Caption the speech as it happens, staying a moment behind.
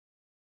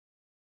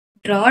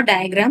Draw a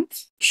diagram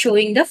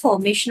showing the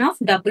formation of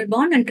double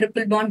bond and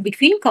triple bond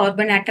between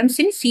carbon atoms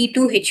in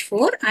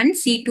C2H4 and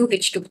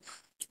C2H2.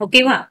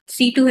 Okay va?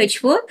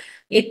 C2H4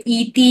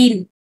 ethene,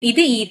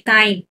 இது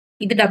ethine,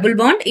 இது double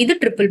bond, இது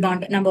triple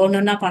bond. நம்ம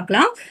ஒண்ணொண்ணா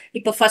பார்க்கலாம்.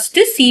 இப்போ first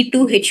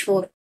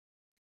C2H4.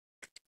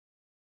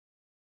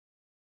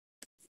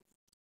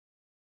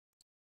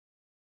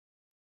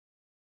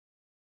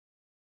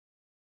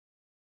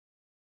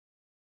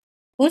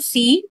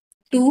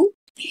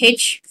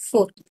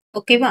 C2H4.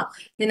 ஓகேவா?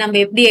 இது நம்ம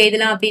எப்படி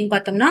எழுதலாம் அப்படின்னு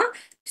பார்த்தோம்னா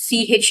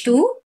CH2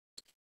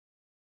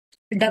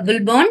 டபுள்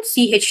பாண்ட்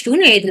CH2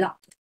 ன்னு எழுதலாம்.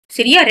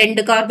 சரியா?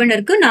 2 கார்பன்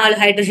இருக்கு, 4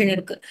 ஹைட்ரஜன்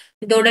இருக்கு.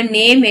 இதோட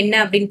நேம் என்ன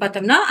அப்படின்னு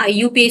பார்த்தோம்னா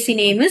IUPAC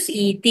நேம் இஸ்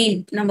ஈத்தீன்.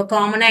 நம்ம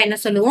காமனா என்ன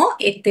சொல்லுவோம்?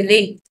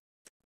 எத்திலின்.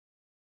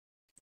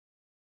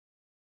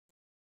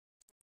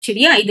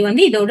 சரியா? இது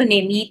வந்து இதோட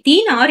நேம்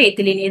ஈத்தீன் ஆர்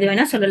எத்திலின், எது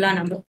வேணா சொல்லலாம்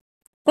நம்ம.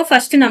 இப்போ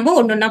ஃபர்ஸ்ட் நம்ம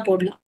ஒன்னொன்னா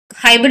போடலாம்.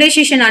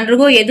 ஹைபிரிடைசேஷன்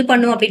அண்டர்கோ எது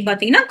பண்ணும் அப்படின்னு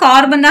பாத்தீங்கன்னா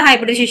கார்பன் தான்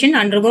ஹைபிரிடைசேஷன்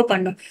அண்டர்கோ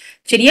பண்ணும்.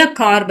 சரியா?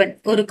 கார்பன்,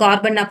 ஒரு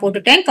கார்பன் நான்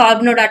போட்டுட்டேன்.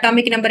 கார்பனோட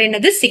அட்டாமிக் நம்பர்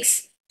என்னது? 6.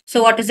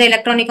 So what is the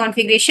electronic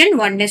configuration?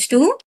 1s2,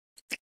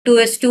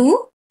 2s2,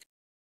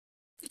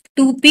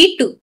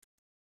 2p2.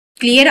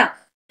 கிளியரா?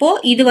 இப்போ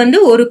இது வந்து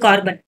ஒரு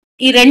கார்பன்,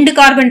 2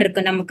 கார்பன்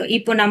இருக்கு நமக்கு.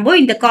 இப்போ நம்ம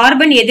இந்த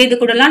கார்பன் எது எது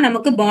கூடலாம்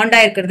நமக்கு பாண்டா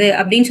இருக்கிறது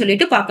அப்படின்னு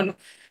சொல்லிட்டு பார்க்கணும்.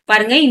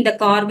 பாருங்க, இந்த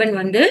கார்பன்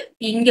வந்து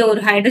இங்க ஒரு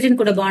ஹைட்ரஜன்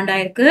கூட பாண்டா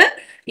இருக்கு,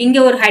 இங்க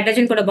ஒரு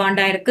ஹைட்ரஜன் கூட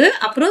பாண்டா இருக்கு,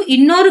 அப்புறம்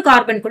இன்னொரு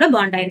கார்பன் கூட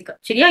பாண்டா இருக்கு.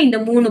 சரியா? இந்த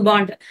 3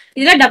 பாண்ட்.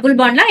 இதுல டபுள்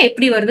பாண்ட்லாம்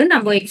எப்படி வருதுன்னு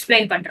நம்ம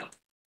எக்ஸ்பிளைன் பண்றோம்.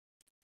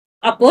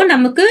 அப்போ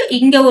நமக்கு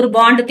இங்க ஒரு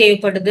பாண்ட்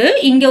தேவைப்படுது,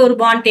 இங்க ஒரு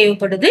பாண்ட்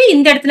தேவைப்படுது,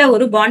 இந்த இடத்துல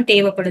ஒரு பாண்ட்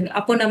தேவைப்படுது.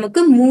 அப்போ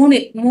நமக்கு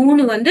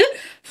மூணு வந்து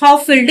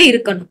ஹாஃப் ஃபில்டு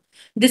இருக்கணும்.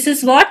 This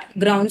is what?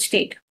 Ground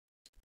state.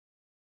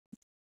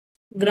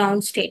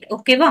 Ground state.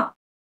 ஓகேவா?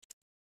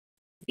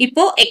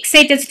 இப்போ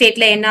எக்ஸைட்டட்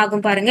ஸ்டேட்ல என்ன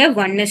ஆகும் பாருங்க.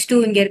 1s2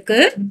 இங்க இருக்கு,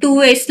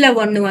 2sல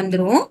 1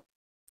 வந்துரும்.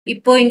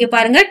 இப்போ இங்க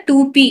பாருங்க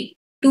 2p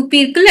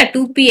இருக்குல்ல,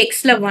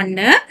 2pxல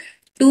 1,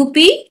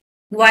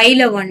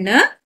 2pyல 1,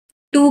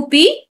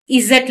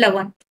 2pzல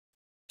 1.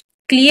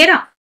 கிளியரா?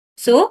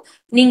 சோ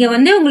நீங்க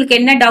வந்து உங்களுக்கு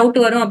என்ன டவுட்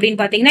வரும்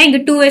அப்படின்னு பாத்தீங்கன்னா, இங்க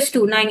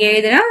 2s2 நான் இங்க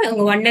எழுதுறேன்.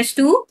 உங்க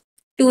 1s2,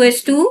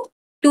 2s2,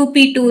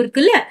 2p2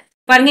 இருக்குல்ல.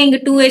 பாருங்க, இங்க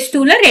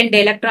 2s2ல 2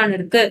 எலக்ட்ரான்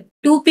இருக்கு.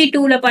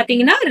 2p2ல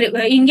பாத்தீங்கன்னா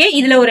இங்க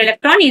இதுல ஒரு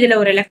எலக்ட்ரான், இதுல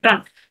ஒரு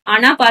எலக்ட்ரான்.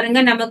 ஆனா பாருங்க,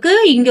 நமக்கு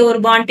இங்க ஒரு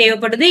பாண்ட்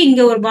தேவைப்படுது,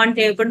 இங்க ஒரு பாண்ட்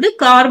தேவைப்படுது,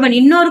 கார்பன்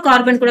இன்னொரு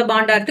கார்பன் கூட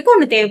பாண்ட் ஆகிறதுக்கு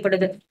ஒண்ணு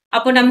தேவைப்படுது.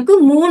 அப்போ நமக்கு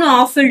 3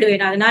 ஆஃப் ஃபீல்டு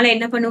வேணும். அதனால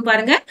என்ன பண்ணும்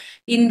பாருங்க,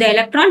 இந்த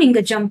எலக்ட்ரான்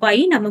இங்க ஜம்ப்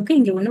ஆகி நமக்கு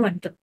இங்க ஒண்ணு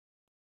வந்துடும்.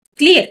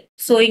 கிளியர்?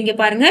 சோ இங்க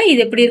பாருங்க, இது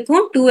எப்படி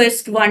இருக்கும்?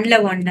 2s1ல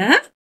 1,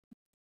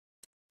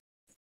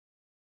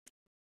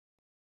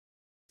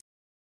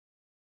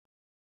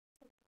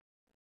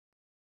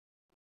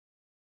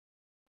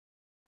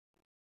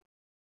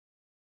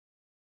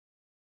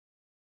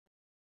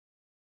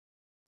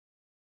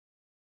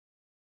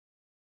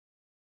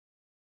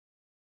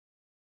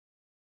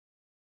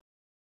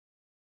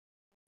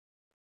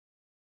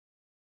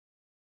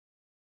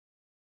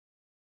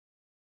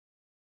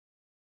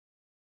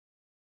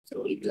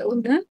 இதுல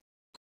ஒண்ணு,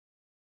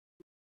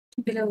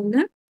 இதுல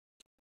ஒண்ணு,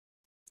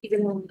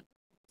 இதுல ஒண்ணு.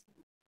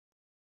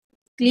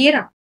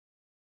 கிளியரா?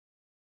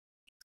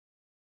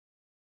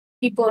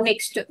 இப்போ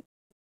நெக்ஸ்ட்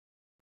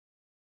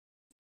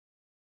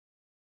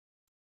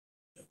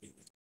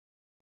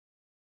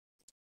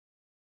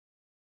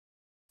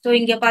சோ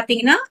இங்க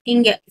பாத்தீங்கன்னா,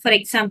 இங்க ஃபார்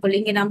எக்ஸாம்பிள்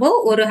இங்க நம்ம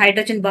ஒரு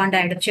ஹைட்ரஜன் பாண்ட்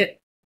ஆயிடுச்சு.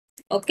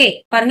 ஓகே,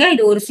 பாருங்க,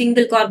 இது ஒரு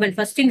சிங்கிள் கார்பன்.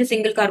 ஃபர்ஸ்ட் இந்த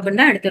சிங்கிள் கார்பன்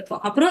தான்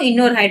எடுத்திருப்போம். அப்புறம்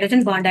இன்னொரு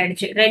ஹைட்ரஜன் பாண்ட்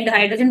ஆயிடுச்சு, 2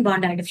 ஹைட்ரஜன்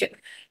பாண்ட் ஆயிடுச்சு.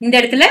 இந்த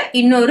இடத்துல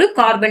இன்னொரு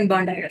கார்பன்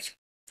பாண்ட் ஆயிடுச்சு.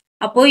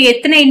 அப்போ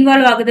எத்தனை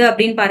இன்வால்வ் ஆகுது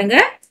அப்படின்னு பாருங்க,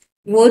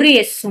 ஒரு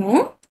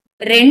எஸ்ஸும்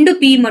 2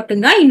 பி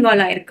மட்டும் தான்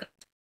இன்வால்வ் ஆயிருக்கு.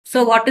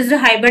 So what is the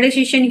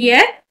hybridisation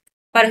here?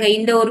 பாருங்க,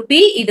 இந்த ஒரு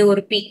பி, இது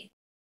ஒரு பி.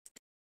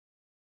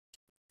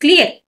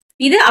 கிளியர்?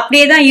 இது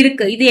அப்படியே தான்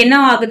இருக்கு. இது என்ன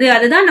ஆகுது?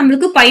 அதுதான்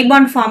நம்மளுக்கு பை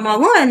பாண்ட் ஃபார்ம்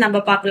ஆகும். அதை நம்ம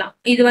பார்க்கலாம்.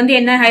 இது வந்து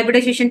என்ன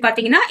ஹைபிரிடைசேஷன்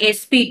பாத்தீங்கன்னா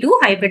sp2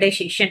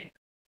 ஹைபிரிடைசேஷன்.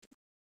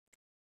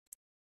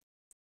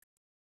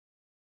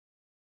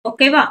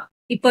 ஓகேவா?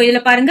 இப்போ இதுல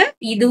பாருங்க,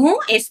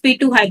 இதுவும்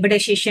sp2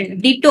 ஹைபிரிடைசேஷன்.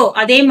 டிட்டோ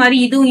அதே மாதிரி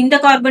இதுவும், இந்த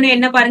கார்பனும்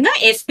என்ன பாருங்க,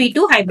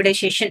 sp2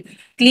 ஹைபிரிடைசேஷன்.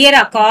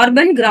 கிளியரா?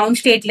 கார்பன் கிரவுண்ட்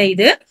ஸ்டேட்ல,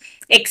 இது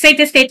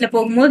எக்ஸைட்டட் ஸ்டேட்ல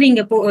போகும்போது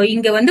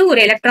இங்க வந்து ஒரு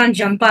எலக்ட்ரான்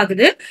ஜம்ப்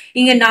ஆகுது.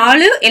 இங்க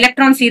 4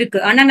 எலக்ட்ரான்ஸ் இருக்கு.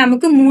 ஆனா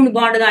நமக்கு 3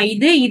 பாண்ட் தான்.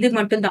 இது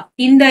மட்டும் தான்.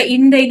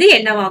 இந்த இது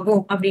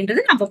என்னவாகும்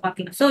அப்படின்றது நம்ம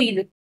பார்க்கலாம். சோ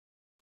இது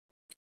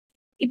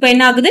இப்போ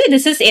என்ன ஆகுது?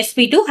 This is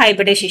sp2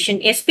 hybridisation.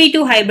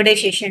 sp2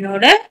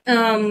 ஹைபிரிடைசேஷனோட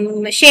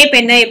shape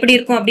என்ன, எப்படி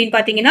இருக்கும் அப்படின்னு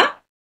பாத்தீங்கன்னா,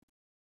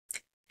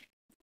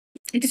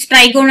 it is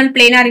trigonal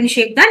planar in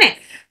shape தானே.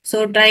 சோ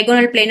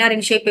ட்ரைகோனல் பிளேனார்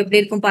இன் ஷேப் எப்படி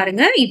இருக்கும்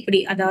பாருங்க, இப்படி.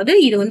 அதாவது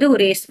இது வந்து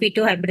ஒரு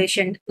sp2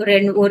 ஹைபிரிடேஷன்,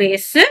 ஒரு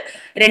s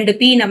 2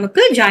 p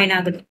நமக்கு ஜாயின்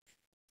ஆகுது.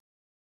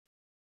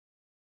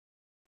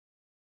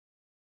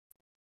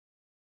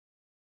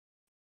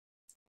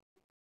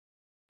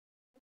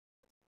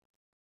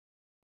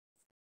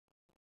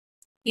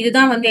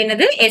 இதுதான் வந்து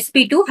என்னது?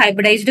 sp2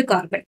 hybridised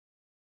carbon.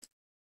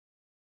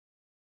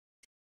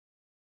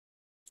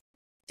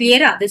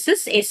 கிளியரா? This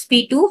is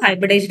sp2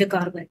 hybridised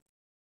carbon.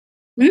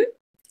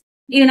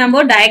 இது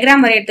நம்ம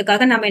டயக்ராம்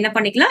வரையறதுக்காக நம்ம என்ன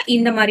பண்ணிக்கலாம்,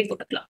 இந்த மாதிரி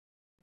போட்டுக்கலாம்.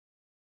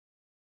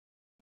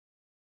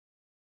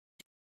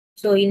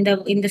 சோ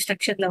இந்த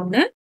ஸ்ட்ரக்சர்ல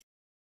ஒண்ணு.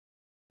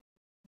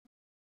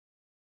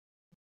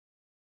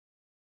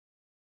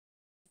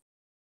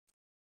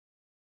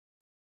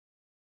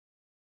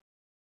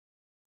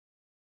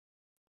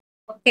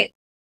 Okay,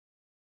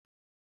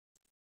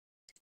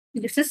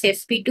 this is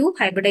sp2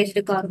 hybridized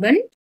carbon.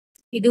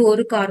 இது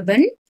ஒரு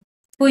கார்பன்.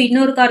 இப்போ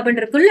இன்னொரு கார்பன்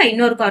இருக்குல்ல,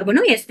 இன்னொரு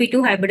கார்பனும்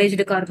sp2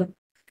 hybridized கார்பன்.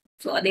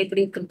 சோ அது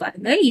எப்படி இருக்குன்னு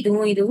பாருங்க.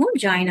 இதுவும்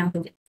ஜாயின்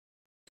ஆகுது.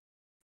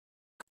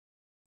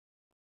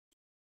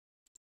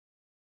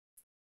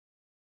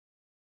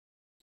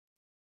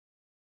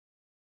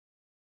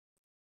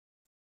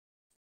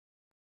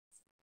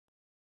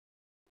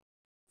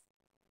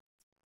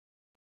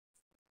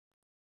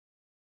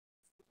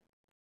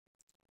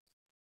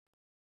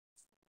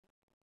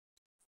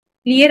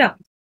 கிளியரா?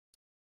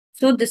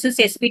 So this is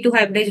sp2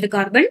 hybridized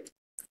carbon.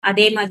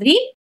 அதே மாதிரி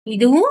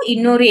இதுவும்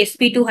இன்னொரு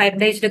sp2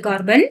 hybridized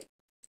கார்பன்.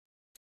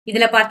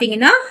 இதுல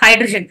பாத்தீங்கன்னா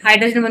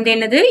ஹைட்ரஜன் வந்து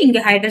என்னது, இங்க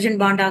ஹைட்ரஜன்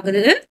பாண்ட்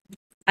ஆகுது.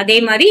 அதே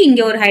மாதிரி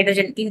இங்க ஒரு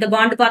ஹைட்ரஜன், இந்த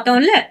பாண்ட்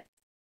பார்த்தோம்ல,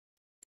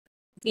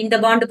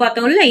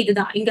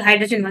 இதுதான் இங்க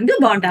ஹைட்ரஜன் வந்து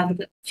பாண்ட்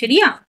ஆகுது.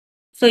 சரியா?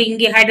 சோ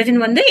இங்க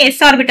ஹைட்ரஜன் வந்து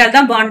எஸ் ஆர்பிட்டால்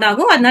தான் பாண்ட்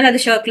ஆகும், அதனால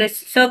அது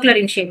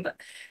சர்க்குலர் இன் ஷேப்.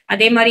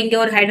 அதே மாதிரி இங்க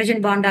ஒரு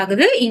ஹைட்ரஜன் பாண்ட்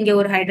ஆகுது, இங்க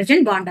ஒரு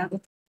ஹைட்ரஜன் பாண்ட்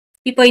ஆகும்.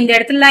 இப்போ இந்த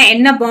இடத்துல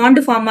என்ன பாண்ட்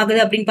ஃபார்ம் ஆகுது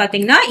அப்படின்னு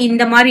பாத்தீங்கன்னா,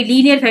 இந்த மாதிரி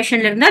லீனியர்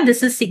ஃபேஷன்ல இருந்தா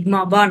திஸ் இஸ்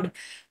சிக்மா பாண்ட்.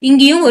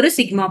 இங்கேயும் ஒரு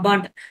சிக்மா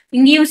பாண்ட்,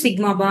 இங்கேயும்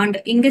சிக்மா பாண்ட்,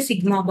 இங்க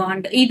சிக்மா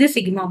பாண்ட், இது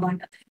sigma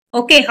bond.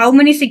 Okay, how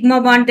many sigma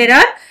bond? There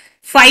are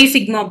 5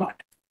 sigma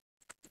bond.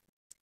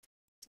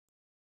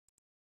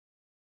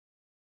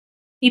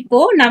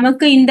 இப்போ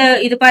நமக்கு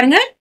இது பாருங்க,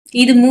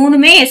 இது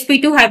மூணுமே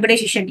sp2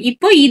 ஹைபிரிடைசேஷன்.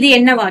 இப்போ இது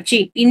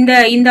என்னவாச்சு,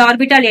 இந்த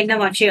ஆர்பிட்டால்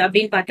என்னவாச்சு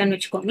அப்படின்னு பார்த்தோம்னு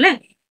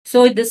வச்சுக்கோங்களேன்.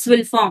 சோ திஸ்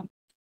வில் ஃபார்ம்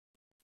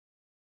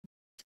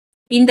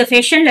இந்த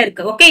ஃபேஷன்ல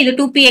இருக்கு. ஓகே, இது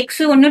 2px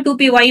ஒன்னு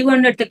 2py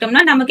ஒன்னு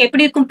எடுத்துக்கிட்டோம்னா நமக்கு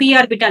எப்படி இருக்கும் p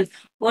ஆர்பிட்டால்?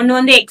 ஒன்னு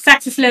வந்து x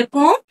ஆக்சிஸ்ல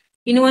இருக்கும்,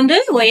 இன்னும் வந்து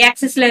y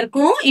ஆக்சிஸ்ல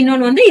இருக்கும்,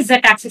 இன்னொன்னு வந்து z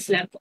ஆக்சிஸ்ல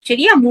இருக்கும்.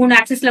 சரியா? 3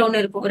 ஆக்சிஸ்ல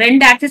ஒன்னு இருக்கும்.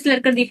 2 ஆக்சிஸ்ல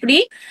இருக்கிறது இப்படி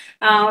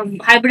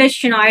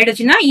ஹைபிரிடைசேஷன்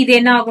ஆயிடுச்சுன்னா இது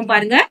என்ன ஆகும்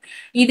பாருங்க.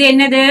 இது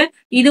என்னது,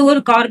 இது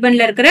ஒரு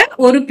கார்பன்ல இருக்கிற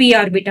ஒரு p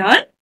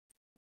ஆர்பிட்டால்,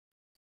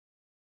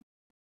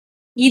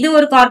 இது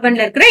ஒரு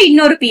கார்பன்ல இருக்கிற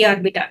இன்னொரு p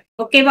ஆர்பிட்டால்.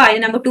 ஓகேவா?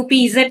 இது நம்ம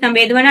 2pz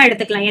நம்ம எது வேணா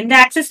எடுத்துக்கலாம். எந்த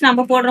ஆக்சிஸ்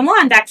நம்ம போடுறோமோ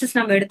அந்த ஆக்சிஸ்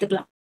நம்ம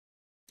எடுத்துக்கலாம்.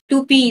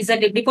 2pz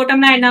இப்படி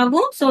போட்டோம்னா என்ன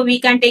ஆகும்? So we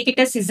can take it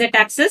as z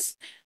axis,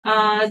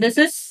 this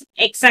is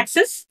x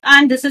axis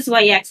and this is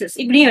y axis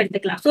இப்படியும்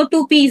எடுத்துக்கலாம். So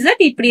 2pz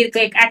இப்படி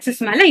இருக்கு,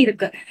 ஆக்சிஸ் மேல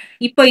இருக்கு.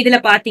 இப்போ இதுல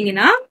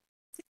பாத்தீங்கன்னா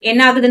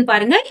என்ன ஆகுதுன்னு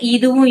பாருங்க,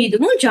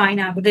 இதுவும்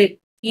ஜாயின் ஆகுது.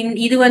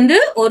 இது வந்து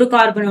ஒரு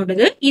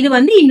கார்பனோடது, இது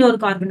வந்து இன்னொரு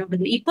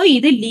கார்பனோடது. இப்போ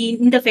இது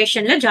இந்த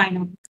ஃபேஷன்ல ஜாயின்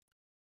ஆகும்.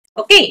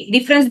 Okay,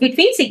 difference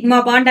between sigma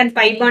bond and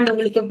by bond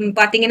உங்களுக்கு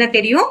பாத்தீங்கன்னா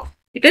தெரியும்.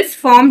 It is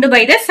formed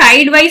by the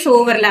side wise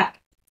overlap.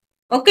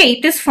 Okay,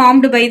 it is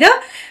formed by the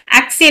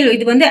axial,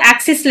 இது வந்து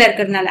ஆக்சிஸ்ல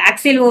இருக்கிறதுனால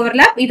ஆக்சியல்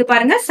ஓவர்லாப். இது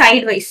பாருங்க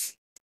சைட் வைஸ்.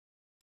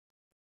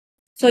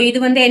 சோ இது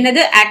வந்து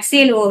என்னது,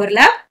 ஆக்சியல்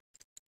ஓவர்லாப்,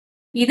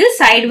 இது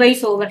சைட்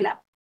வைஸ் ஓவர்லாப்.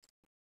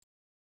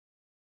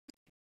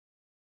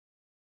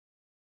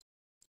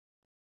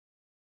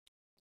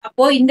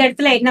 அப்போ இந்த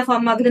இடத்துல என்ன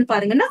ஃபார்ம் ஆகுதுன்னு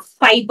பாருங்கன்னா,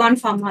 பை பாண்ட்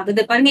ஃபார்ம்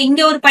ஆகுது. பாருங்க,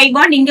 இங்க ஒரு பை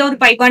பாண்ட், இங்க ஒரு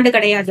பை பாண்ட்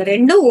கிடையாது.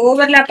 ரெண்டும்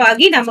ஓவர்லாப்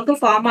ஆகி நமக்கு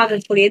ஃபார்ம்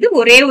ஆகக்கூடியது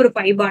ஒரே ஒரு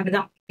பை பாண்ட்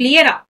தான்.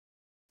 கிளியரா?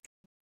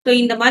 சோ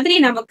இந்த மாதிரி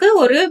நமக்கு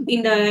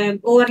இந்த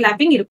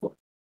ஓவர்லாப்பிங் இருக்கும்.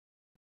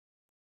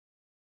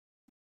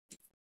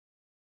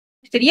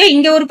 சரியா?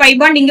 இங்க ஒரு பை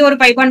பாண்ட், இங்க ஒரு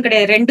பை பாண்ட்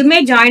கிடையாது. ரெண்டுமே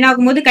ஜாயின்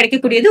ஆகும்போது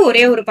கிடைக்கக்கூடியது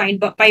ஒரே ஒரு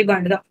பை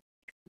பாண்ட் தான்.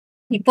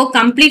 இப்போ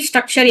கம்ப்ளீட்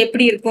ஸ்ட்ரக்சர்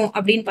எப்படி இருக்கும்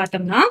அப்படின்னு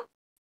பார்த்தோம்னா,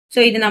 சோ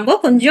இது நம்ம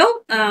கொஞ்சம்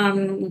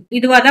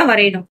இதுவாதான்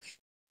வரையணும்.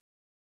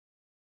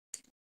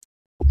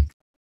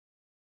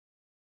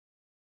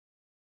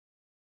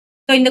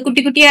 சோ இந்த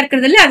குட்டி குட்டியா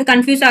இருக்கிறதுல அது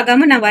கன்ஃபியூஸ்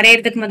ஆகாம நான்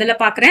வரையறதுக்கு முதல்ல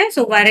பாக்குறேன்.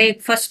 So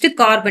first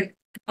carbon.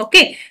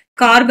 ஓகே,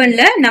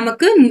 கார்பன்ல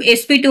நமக்கு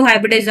sp2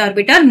 ஹைபிரிடைஸ்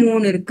ஆர்பிட்டால்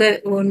 3 இருக்கு.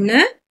 1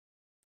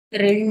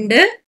 2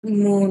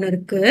 3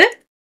 இருக்கு.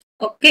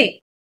 ஓகே,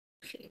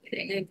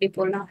 எப்படி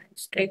போடலாம்,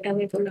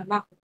 ஸ்ட்ரைட்டாவே போடலாமா?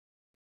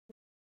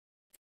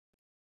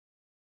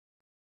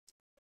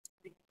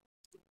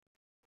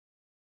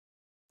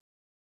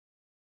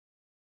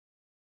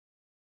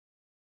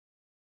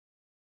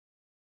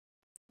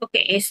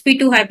 ஓகே,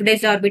 sp2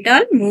 ஹைபிரிடைஸ்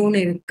ஆர்பிட்டால்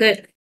 3 இருக்கு.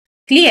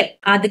 கிளியர்?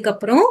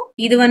 அதுக்கப்புறம்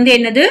இது வந்து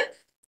என்னது,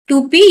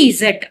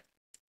 2pz.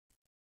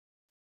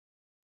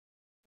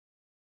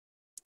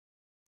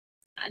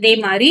 அதே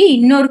மாதிரி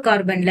இன்னொரு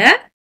கார்பன்ல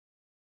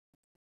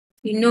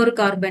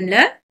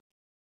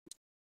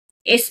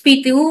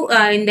sp2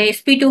 இந்த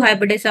sp2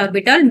 ஹைபிரிடைஸ்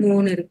ஆர்பிட்டால்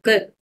 3 இருக்கு.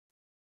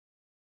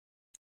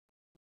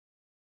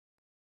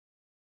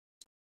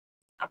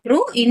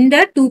 அப்புறம் இந்த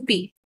 2p,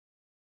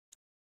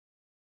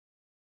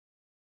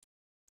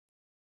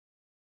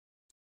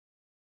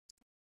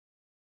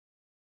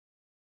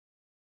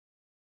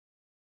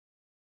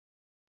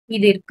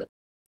 இது இருக்கு.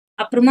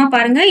 அப்புறமா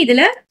பாருங்க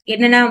இதுல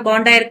என்னென்ன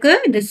பாண்டா இருக்கு.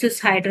 This is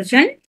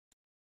hydrogen,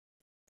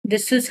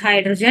 this is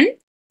hydrogen,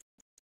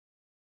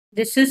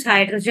 this is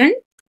hydrogen,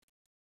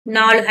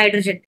 4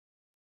 hydrogen.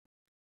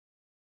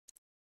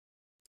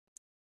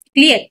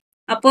 Clear.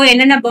 அப்போ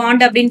என்னென்ன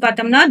பாண்ட் அப்படின்னு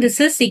பார்த்தோம்னா this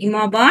is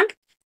sigma bond,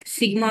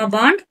 sigma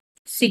bond,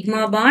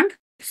 sigma bond,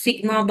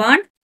 sigma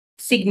bond,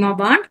 sigma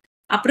bond.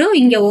 அப்புறம்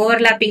இங்க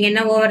ஓவர்லாப்பிங்,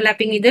 என்ன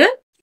ஓவர்லாப்பிங் இது?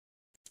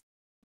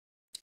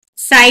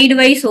 Side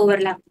wise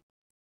overlap.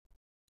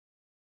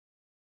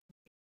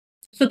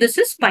 So this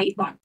is pi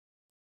bond.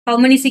 How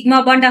many sigma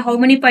bond or how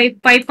many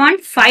pi bond?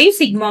 5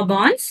 sigma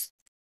bonds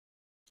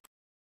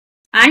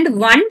and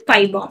 1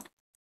 pi bond.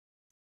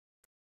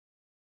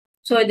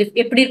 So இது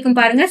எப்படி இருக்கும்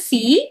பாருங்க. C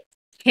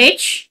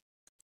H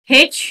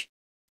H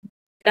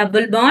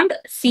double bond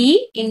C,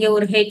 இங்க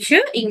ஒரு H,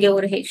 இங்க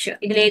ஒரு H.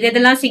 இதுல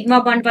எதெல்லாம் சிக்மா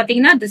பாண்ட்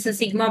பாத்தீங்கன்னா this is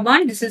sigma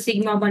bond, this is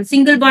sigma bond.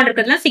 Single bond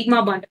இருக்கிறதுலாம் sigma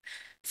bond,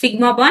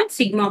 sigma bond,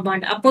 sigma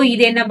bond. அப்போ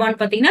இது என்ன பாண்ட்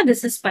பாத்தீங்கன்னா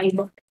this is pi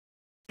bond.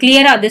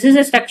 Clear? This is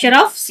a structure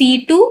of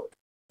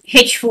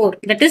C2H4,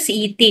 that is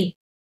ethene.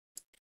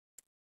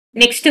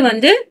 Next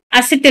வந்து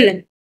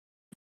acetylene,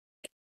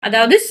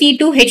 அதாவது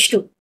C2H2.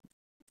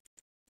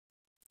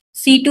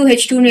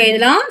 C2H2 னு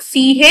எழுதலாம்.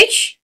 CH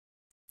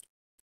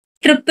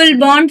triple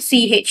bond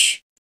CH.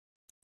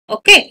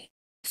 Okay,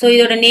 so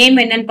இதோட name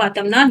என்னன்னு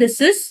பார்த்தோம்னா this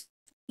is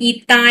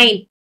ethyne.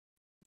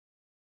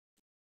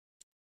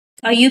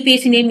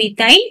 UPSC name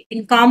ethyne.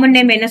 in common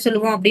name என்ன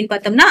சொல்லுவோம் அப்படின்னு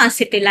பார்த்தோம்னா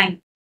acetylene.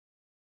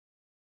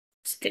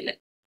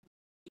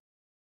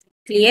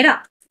 கிளியரா?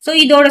 சோ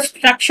இதோட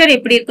ஸ்ட்ரக்சர்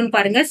எப்படி இருக்குன்னு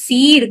பாருங்க. C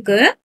இருக்கு,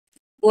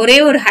 ஒரே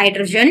ஒரு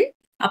ஹைட்ரஜன்,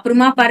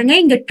 அப்புறமா பாருங்க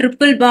இங்க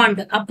ட்ரிபிள்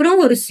பாண்ட், அப்புறம்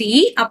ஒரு C,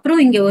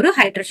 அப்புறம் இங்க ஒரு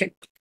ஹைட்ரஜன்.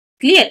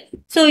 கிளியர்?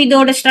 சோ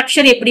இதோட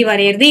ஸ்ட்ரக்சர் எப்படி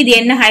வரையறது, இது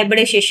என்ன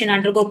ஹைபிரிடைசேஷன்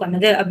அண்டர்கோ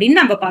பண்ணுது அப்படின்னு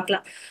நம்ம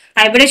பார்க்கலாம்.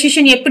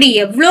 ஹைபிரிடைசேஷன் எப்படி,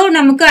 எவ்வளவு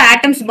நமக்கு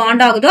ஆட்டம்ஸ்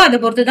பாண்ட் ஆகுதோ அதை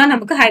பொறுத்து தான்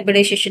நமக்கு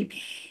ஹைபிரிடைசேஷன்.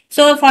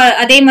 சோ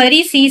அதே மாதிரி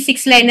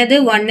C6ல என்னது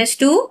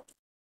 1s2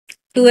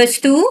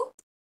 2s2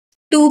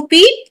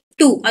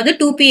 2p2, அது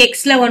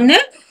 2pxல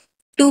 1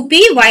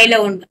 2pyல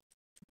 1.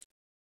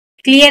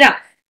 கிளியரா?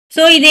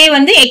 சோ இதே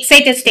வந்து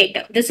excited state,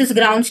 this is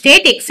ground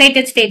state.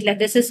 Excited ஸ்டேட்ல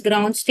திஸ் இஸ்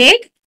கிரவுண்ட்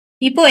ஸ்டேட்.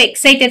 இப்போ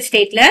எக்ஸைட்டட்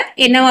ஸ்டேட்ல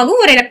என்னவாகும்,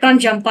 ஒரு எலக்ட்ரான்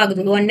ஜம்ப்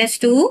ஆகுது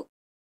 1s2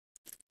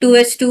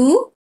 2s2,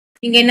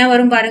 இங்க என்ன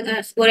வரும் பாருங்க,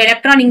 ஒரு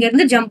எலக்ட்ரான் இங்க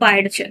இருந்து ஜம்ப்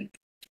ஆயிடுச்சு.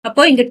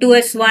 அப்போ இங்க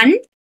 2s1,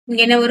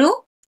 இங்க என்ன வரும்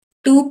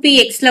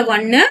 2pxல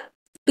 1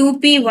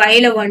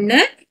 2pyல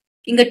 1,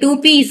 இங்க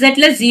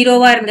 2pzல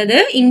 0வா இருந்தது,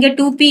 இங்க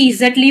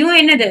 2pzலயும்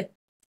என்னது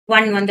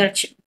 1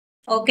 வந்துருச்சு.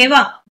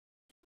 ஓகேவா?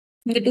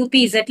 இங்க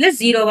 2pzல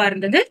 0வா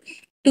இருந்தது,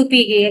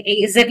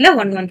 2pzல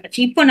 1 வந்துருச்சு.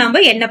 இப்போ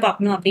நாம என்ன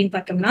பார்க்கணும் அப்படின்னு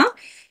பார்த்தோம்னா,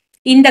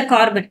 இந்த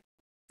கார்பன்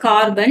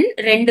கார்பன்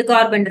 2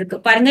 கார்பன் இருக்கு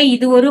பாருங்க,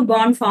 இது ஒரு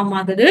பாண்ட் ஃபார்ம்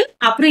ஆகுது,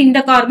 அப்புறம் இந்த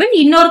கார்பன்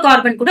இன்னொரு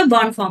கார்பன் கூட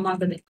பாண்ட் ஃபார்ம்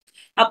ஆகுது.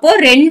 அப்போ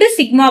 2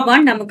 சிக்மா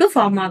பாண்ட் நமக்கு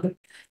ஃபார்ம் ஆகும்.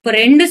 இப்போ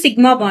 2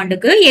 சிக்மா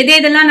பாண்டுக்கு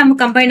எதெல்லாம் நம்ம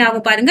கம்பைன்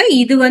ஆகும் பாருங்க.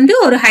 இது வந்து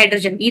ஒரு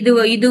ஹைட்ரஜன்,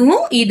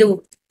 இதுவும்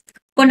இதுவும்.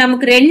 இப்போ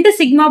நமக்கு 2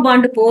 சிக்மா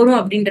பாண்ட் போறோம்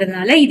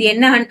அப்படின்றதுனால இது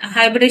என்ன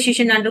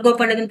ஹைபிரிடைசேஷன் அண்டர்கோ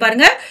பண்ணுதுன்னு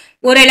பாருங்க.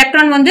 ஒரு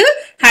எலக்ட்ரான் வந்து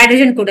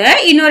ஹைட்ரஜன் கூட,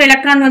 இன்னொரு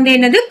எலக்ட்ரான் வந்து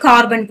என்னது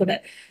கார்பன் கூட.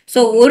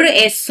 சோ ஒரு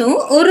எஸ்ஸும்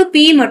ஒரு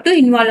பி மட்டும்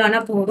இன்வால்வ் ஆனா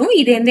போதும்.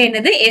 இது வந்து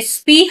என்னது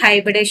sp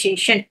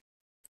ஹைபிரிடைசேஷன்.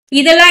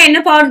 இதெல்லாம்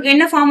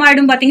என்ன ஃபார்ம்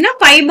ஆயிடும் பாத்தீங்கன்னா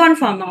பை பாண்ட்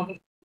ஃபார்ம் ஆகும்.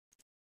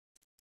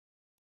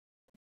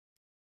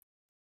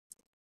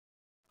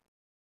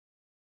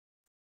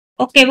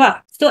 ஓகேவா?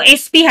 சோ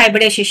sp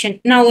ஹைபிரிடைசேஷன்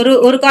நான்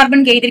ஒரு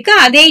கார்பனுக்கு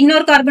எழுதிருக்கேன், அதே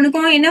இன்னொரு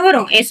கார்பனுக்கும் என்ன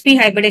வரும் sp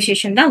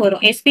ஹைபிரிடைசேஷன் தான்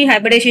வரும். sp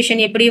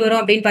ஹைபிரிடைசேஷன் எப்படி வரும்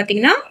அப்படின்னு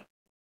பாத்தீங்கன்னா,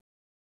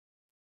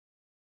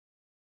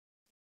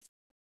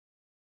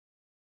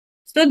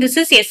 so this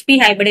is sp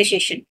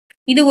hybridization.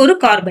 இது ஒரு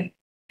கார்பன்.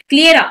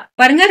 கிளியரா?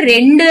 பாருங்க,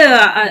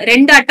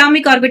 ரெண்டு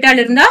அட்டாமிக்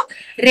ஆர்பிட்டால் இருந்தா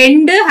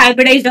 2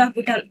 ஹைபிரிடைஸ்ட்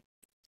ஆர்பிட்டால்.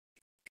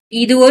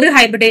 இது ஒரு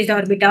ஹைபிரிடைஸ்ட்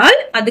ஆர்பிட்டால்,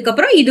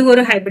 அதுக்கப்புறம் இது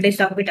ஒரு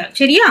ஹைபிரிடைஸ்ட் ஆர்பிட்டால்.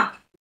 சரியா?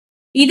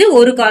 இது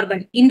ஒரு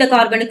கார்பன், இந்த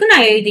கார்பனுக்கு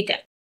நான்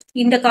எழுதிட்டேன்,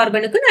 இந்த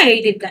கார்பனுக்கு நான்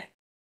எழுதிட்டேன்.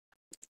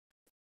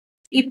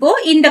 இப்போ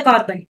இந்த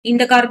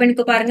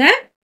கார்பனுக்கு பாருங்க.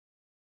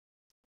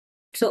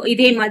 சோ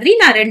இதே மாதிரி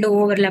நான் 2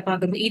 ஓவர்லாப்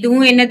ஆகுது.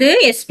 இதுவும் என்னது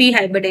sp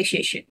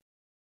ஹைபிரிடைசேஷன்.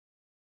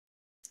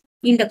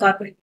 இந்த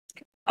கார்பன்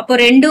அப்போ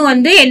 2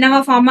 வந்து என்னவா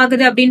ஃபார்ம்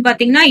ஆகுது அப்படின்னு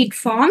பாத்தீங்கன்னா, இட்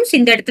ஃபார்ம்ஸ்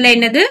இந்த இடத்துல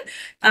என்னது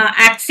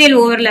ஆக்சியல்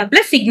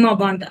ஓவர்லாப்ல சிக்மா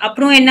பாண்ட்.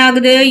 அப்புறம் என்ன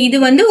ஆகுது, இது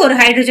வந்து ஒரு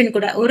ஹைட்ரஜன்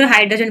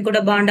கூட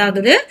பாண்ட்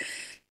ஆகுது.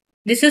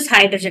 திஸ் இஸ்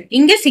ஹைட்ரஜன்,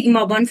 இங்க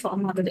சிக்மா பாண்ட்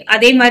ஃபார்ம் ஆகுது.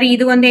 அதே மாதிரி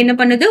இது வந்து என்ன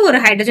பண்ணுது, ஒரு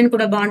ஹைட்ரஜன்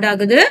கூட பாண்ட்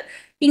ஆகுது,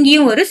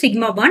 இங்கேயும் ஒரு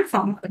சிக்மா பாண்ட்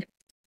ஃபார்ம் ஆகுது.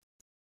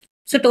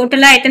 சோ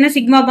டோட்டலா எத்தனை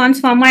சிக்மா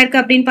பாண்ட்ஸ் ஃபார்ம்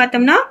ஆயிருக்கு அப்படின்னு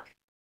பார்த்தோம்னா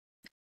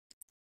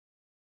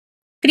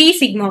 3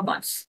 sigma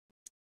bonds.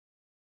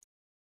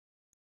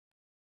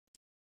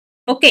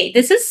 Okay,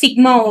 this is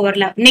sigma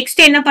overlap. Next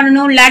என்ன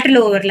பண்ணணும், லேட்டரல்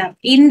ஓவர்லாப்.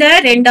 இந்த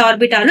 2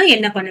 ஆர்பிட்டாலும்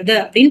என்ன பண்ணுது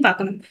அப்படின்னு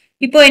பார்க்கணும்.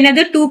 இப்போ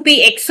என்னது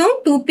 2pxும்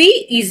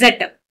 2pz,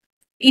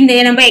 இந்த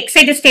நம்ம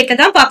எக்ஸைட்டட் ஸ்டேட்ல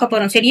தான் பார்க்க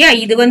போறோம். சரியா?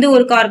 இது வந்து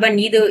ஒரு கார்பன்,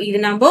 இது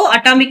நம்ம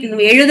அட்டாமிக்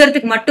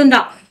எழுதுறதுக்கு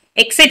மட்டும்தான்,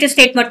 எக்ஸைட்டட்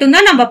ஸ்டேட்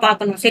மட்டும்தான் நம்ம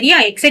பார்க்கணும். சரியா?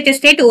 எக்ஸைட்டட்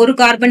ஸ்டேட் ஒரு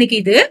கார்பனுக்கு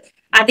இது,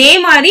 அதே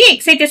மாதிரி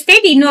எக்ஸைட்டட்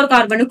ஸ்டேட் இன்னொரு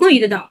கார்பனுக்கும்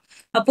இதுதான்.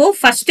 அப்போ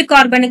ஃபர்ஸ்ட்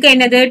கார்பனுக்கு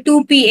என்னது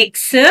 2px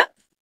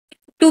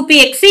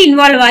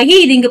இன்வால்வ் ஆகி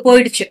இது இங்க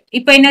போயிடுச்சு.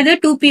 இப்போ என்னது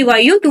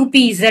 2pyயும்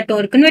 2pz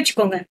இருக்குன்னு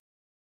வச்சுக்கோங்க.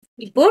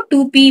 இப்போ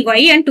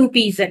 2py and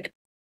 2pz.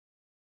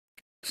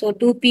 So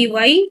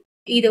 2py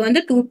இது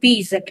வந்து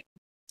 2pz.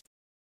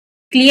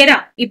 கிளியரா?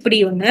 இப்படி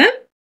ஒண்ணு.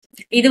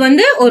 இது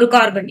வந்து ஒரு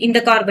கார்பன், இந்த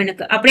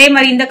கார்பனுக்கு. அப்படியே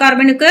மாதிரி இந்த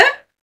கார்பனுக்கு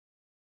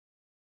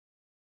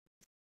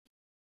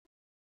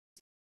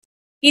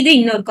இது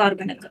இன்னொரு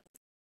கார்பனுக்கு.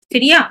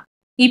 சரியா?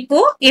 இப்போ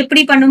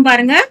எப்படி பண்ணும்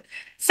பாருங்க.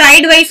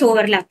 Side wise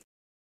overlap.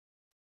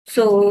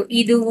 சோ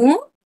இதுவும்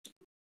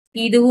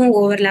இதுவும்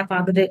ஓவர்லாப்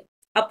ஆகுது.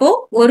 அப்போ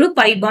ஒரு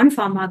பை பாண்ட்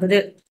ஃபார்ம்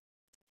ஆகுது.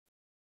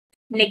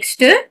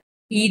 நெக்ஸ்ட்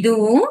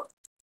இதுவும்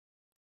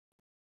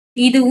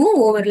இதுவும்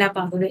ஓவர்லாப்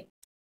ஆகுது.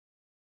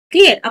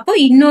 கிளியர்? அப்போ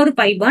இன்னொரு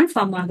பை பாண்ட்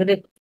ஃபார்ம் ஆகுது.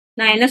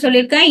 நான் என்ன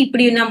சொல்லியிருக்கேன்,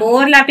 இப்படி நம்ம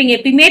ஓவர்லாப்பிங்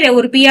எப்பயுமே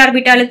ஒரு பி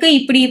ஆர்பிட்டாலுக்கு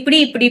இப்படி இப்படி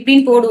இப்படி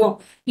இப்படின்னு போடுவோம்.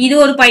 இது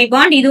ஒரு பை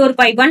பாண்ட், இது ஒரு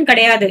பை பாண்ட்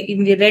கிடையாது.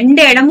 இந்த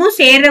ரெண்டு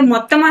இடமும்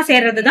மொத்தமா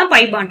சேர்றதுதான்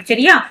பை பாண்ட்.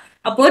 சரியா?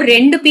 அப்போ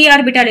ரெண்டு பி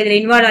ஆர்பிட்டால் இதுல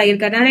இன்வால்வ்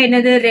ஆகிருக்கு. அதனால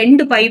என்னது,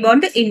 ரெண்டு பை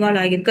பாண்ட்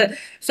இன்வால்வ் ஆகிருக்கு.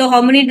 So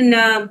how many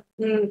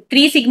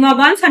 3 sigma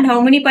bonds and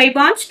how many by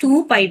bonds? 2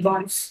 by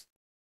bonds.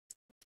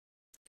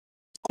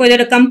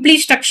 இதோட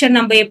கம்ப்ளீட் ஸ்ட்ரக்சர்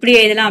நம்ம எப்படி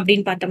எழுதலாம்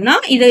அப்படின்னு பார்த்தோம்னா,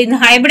 இது இந்த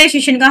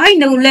ஹைபிரிடைசேஷனுக்காக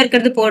இந்த உள்ள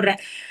இருக்கிறது போடுறேன்.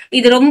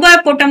 இது ரொம்ப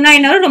போட்டோம்னா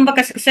என்ன ரொம்ப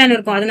கசகசான்னு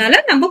இருக்கும். அதனால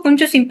நம்ம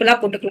கொஞ்சம் சிம்பிளா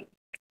போட்டுக்கலாம்.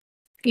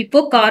 இப்போ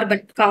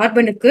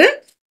கார்பனுக்கு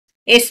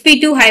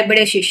sp2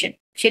 ஹைபிரிடைசேஷன்.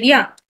 சரியா?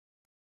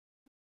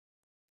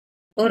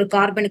 ஒரு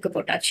கார்பனுக்கு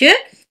போட்டாச்சு.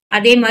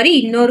 அதே மாதிரி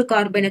இன்னொரு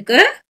கார்பனுக்கு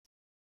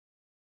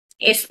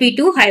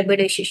sp2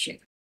 ஹைபிரிடைசேஷன்.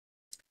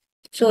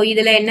 சோ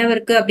இதுல என்ன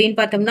இருக்கு அப்படின்னு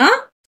பார்த்தோம்னா,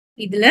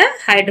 இதுல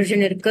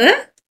ஹைட்ரஜன் இருக்கு,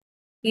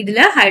 இதுல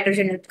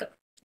ஹைட்ரஜன் இருக்கு.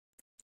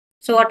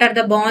 So what are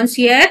the bonds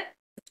here?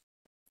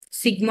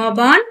 Sigma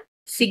bond,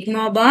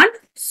 sigma bond,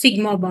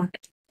 sigma bond.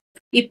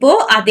 இப்போ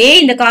அதே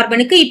இந்த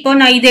கார்பனுக்கு இப்போ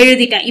நான் இது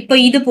எழுதிட்டேன். இப்போ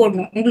இது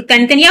போடணும். உங்களுக்கு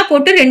தனித்தனியா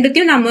போட்டு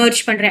ரெண்டுத்தையும் நான்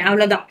மெர்ஜ் பண்றேன்.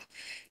 அவ்வளவுதான்.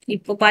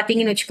 இப்போ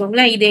பாத்தீங்கன்னு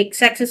வச்சுக்கோங்களேன், இது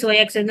எக்ஸ் ஆக்சிஸ்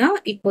ஒய் ஆக்சிஸ்னா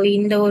இப்போ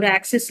இந்த ஒரு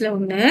ஆக்சிஸ்ல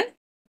ஒண்ணு,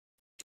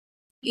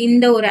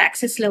 இந்த ஒரு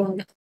ஆக்சிஸ்ல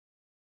ஒண்ணு,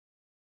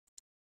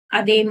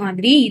 அதே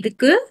மாதிரி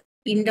இதுக்கு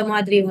இந்த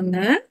மாதிரி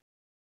ஒண்ணு,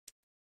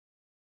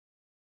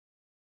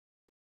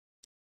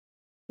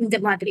 இந்த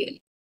மாதிரி.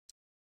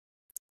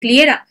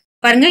 கிளியரா?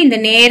 பாருங்க, இந்த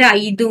நேரா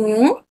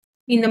இதுவும்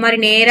இந்த மாதிரி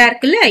நேரா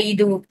இருக்குல்ல,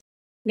 இதுவும்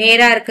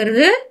நேரா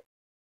இருக்கிறது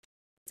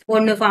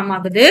ஒண்ணு ஃபார்ம்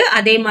ஆகுது.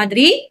 அதே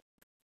மாதிரி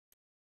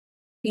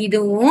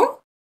இதுவும்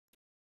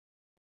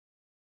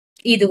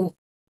இதுவும்.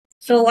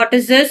 So what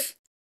is this?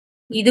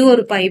 இது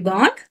ஒரு பை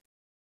பாண்ட்,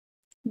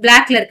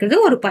 பிளாக்ல இருக்கிறது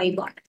ஒரு by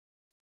bond.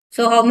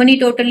 So how many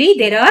totally?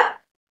 There are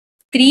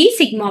 3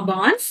 sigma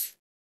bonds,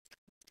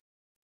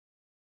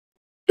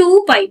 2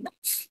 pi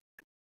bonds.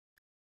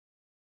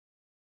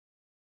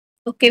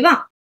 ஓகேவா?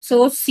 So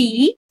C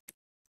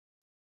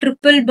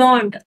triple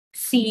bond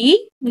C,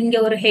 இங்க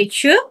ஒரு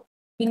H,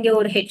 இங்க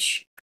ஒரு H.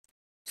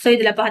 So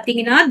இதுல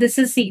பாத்தீங்கன்னா this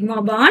is sigma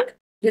bond,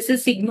 this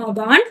is sigma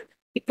bond.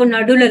 இப்போ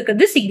நடுவுல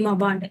இருக்கிறது sigma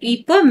bond.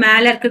 இப்போ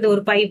மேல இருக்கிறது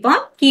ஒரு pi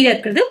bond, கீழ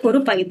இருக்கிறது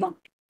ஒரு pi bond.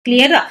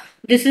 கிளியரா?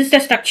 This is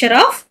the structure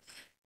of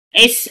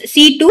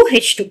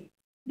C2H2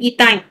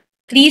 ethyne,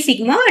 3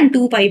 sigma and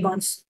 2 pi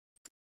bonds.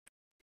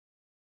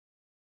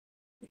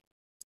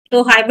 So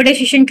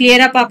hybridization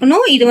clear-ஆ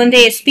பார்க்கணும். இது வந்து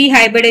sp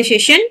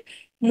hybridization,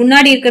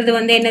 முன்னாடி இருக்கிறது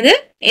வந்து என்னது,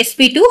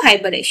 sp2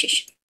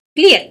 hybridization.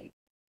 Clear?